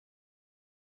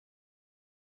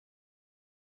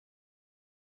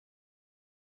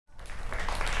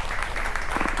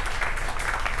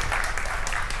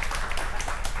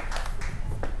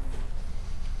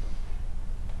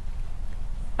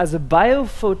As a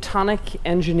biophotonic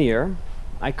engineer,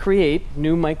 I create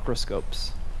new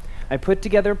microscopes. I put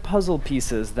together puzzle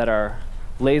pieces that are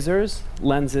lasers,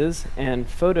 lenses, and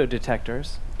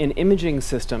photodetectors in imaging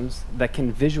systems that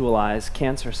can visualize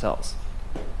cancer cells.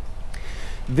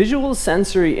 Visual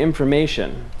sensory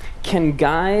information can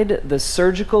guide the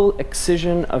surgical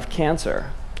excision of cancer,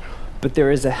 but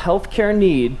there is a healthcare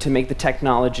need to make the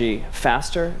technology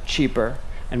faster, cheaper,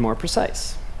 and more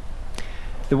precise.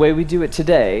 The way we do it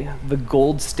today, the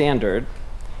gold standard,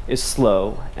 is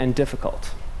slow and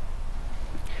difficult.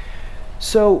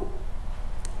 So,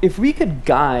 if we could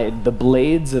guide the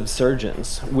blades of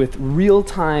surgeons with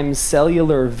real-time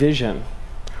cellular vision,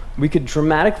 we could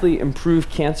dramatically improve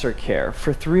cancer care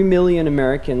for 3 million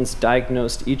Americans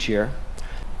diagnosed each year.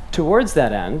 Towards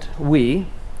that end, we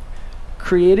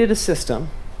created a system,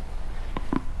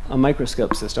 a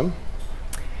microscope system,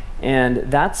 and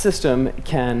that system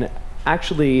can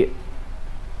actually,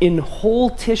 in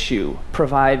whole tissue,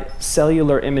 provide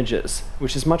cellular images,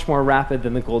 which is much more rapid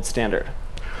than the gold standard.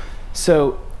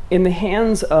 So in the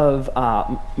hands of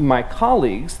my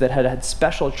colleagues that had had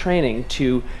special training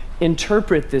to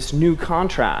interpret this new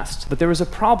contrast, but there was a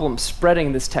problem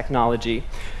spreading this technology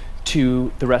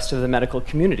to the rest of the medical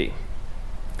community.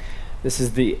 This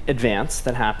is the advance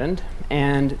that happened,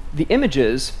 and the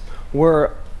images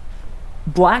were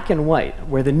black and white,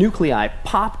 where the nuclei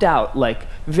popped out like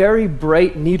very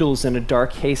bright needles in a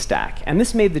dark haystack. And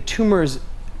this made the tumors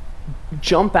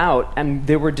jump out, and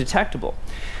they were detectable.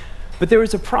 But there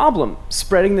was a problem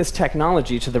spreading this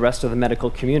technology to the rest of the medical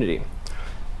community.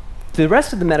 The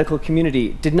rest of the medical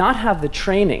community did not have the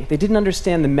training. They didn't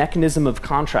understand the mechanism of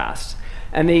contrast,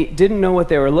 and they didn't know what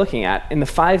they were looking at. In the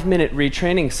 5-minute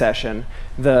retraining session,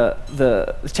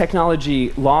 the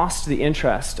technology lost the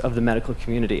interest of the medical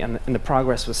community, and the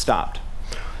progress was stopped.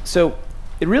 So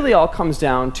it really all comes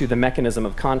down to the mechanism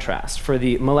of contrast. For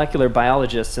the molecular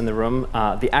biologists in the room,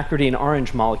 the acridine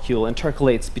orange molecule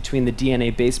intercalates between the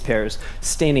DNA base pairs,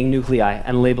 staining nuclei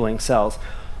and labeling cells.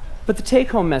 But the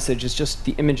take-home message is just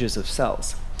the images of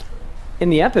cells. In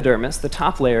the epidermis, the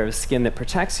top layer of skin that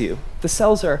protects you, the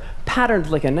cells are patterned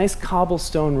like a nice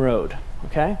cobblestone road,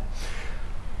 okay?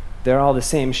 They're all the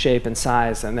same shape and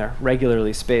size, and they're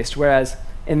regularly spaced, whereas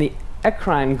in the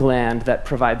eccrine gland that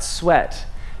provides sweat,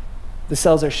 the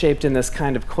cells are shaped in this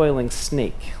kind of coiling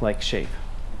snake-like shape.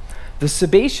 The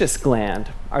sebaceous gland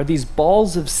are these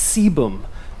balls of sebum,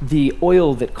 the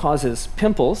oil that causes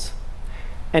pimples,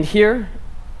 and here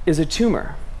is a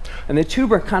tumor. And the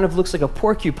tumor kind of looks like a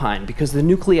porcupine because the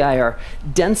nuclei are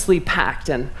densely packed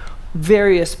and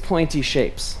various pointy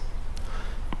shapes.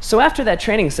 So after that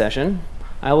training session,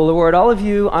 I will award all of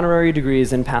you honorary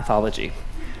degrees in pathology,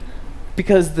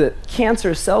 because the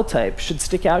cancer cell type should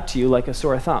stick out to you like a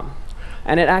sore thumb.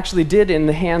 And it actually did in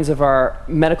the hands of our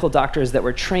medical doctors that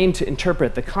were trained to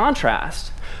interpret the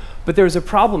contrast. But there was a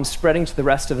problem spreading to the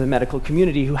rest of the medical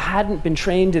community who hadn't been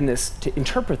trained in this to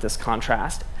interpret this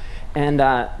contrast and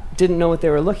didn't know what they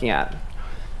were looking at.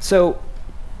 So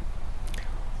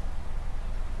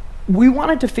we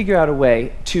wanted to figure out a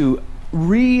way to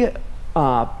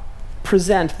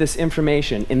present this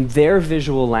information in their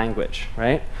visual language,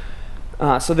 right?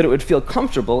 So that it would feel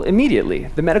comfortable immediately.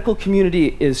 The medical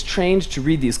community is trained to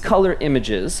read these color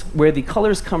images, where the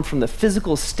colors come from the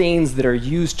physical stains that are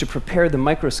used to prepare the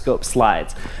microscope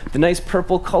slides. The nice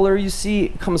purple color you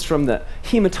see comes from the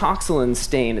hematoxylin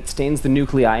stain. It stains the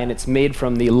nuclei, and it's made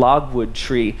from the logwood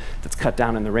tree that's cut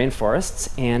down in the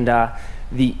rainforests. And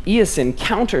the eosin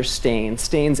counter stain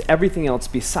stains everything else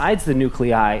besides the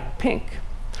nuclei pink.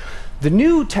 The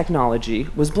new technology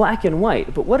was black and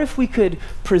white, but what if we could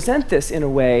present this in a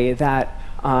way that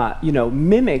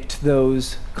mimicked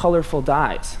those colorful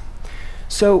dyes?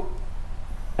 So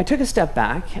I took a step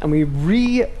back, and we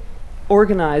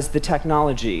reorganized the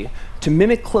technology to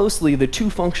mimic closely the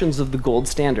two functions of the gold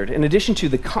standard. In addition to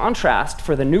the contrast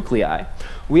for the nuclei,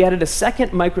 we added a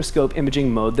second microscope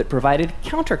imaging mode that provided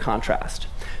counter-contrast.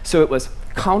 So it was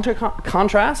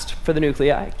contrast for the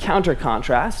nuclei,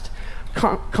 counter-contrast,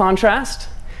 contrast,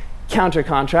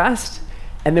 counter-contrast,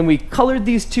 and then we colored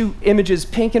these two images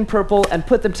pink and purple and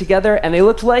put them together, and they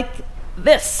looked like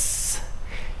this.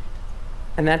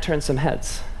 And that turned some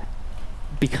heads,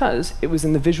 because it was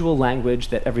in the visual language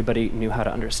that everybody knew how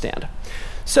to understand.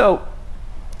 So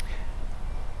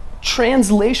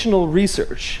translational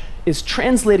research is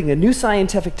translating a new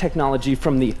scientific technology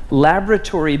from the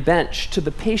laboratory bench to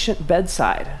the patient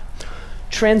bedside.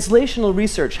 Translational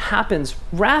research happens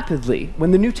rapidly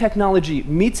when the new technology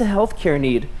meets a healthcare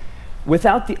need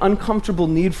without the uncomfortable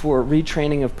need for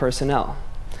retraining of personnel.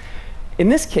 In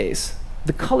this case,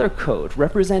 the color code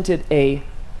represented a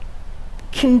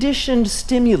conditioned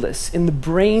stimulus in the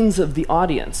brains of the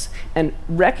audience, and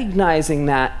recognizing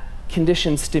that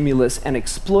conditioned stimulus and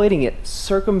exploiting it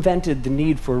circumvented the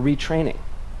need for retraining.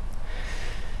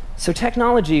 So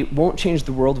technology won't change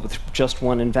the world with just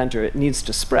one inventor. It needs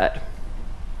to spread.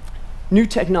 New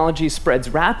technology spreads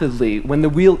rapidly when the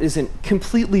wheel isn't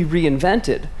completely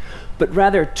reinvented, but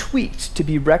rather tweaked to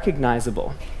be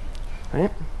recognizable,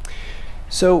 right?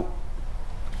 So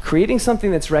creating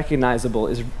something that's recognizable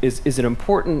is an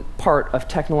important part of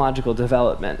technological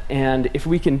development. And if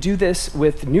we can do this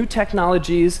with new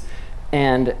technologies,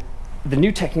 and the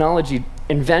new technology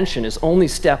invention is only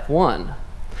step one,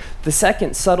 the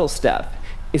second subtle step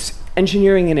is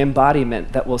engineering an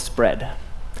embodiment that will spread.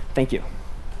 Thank you.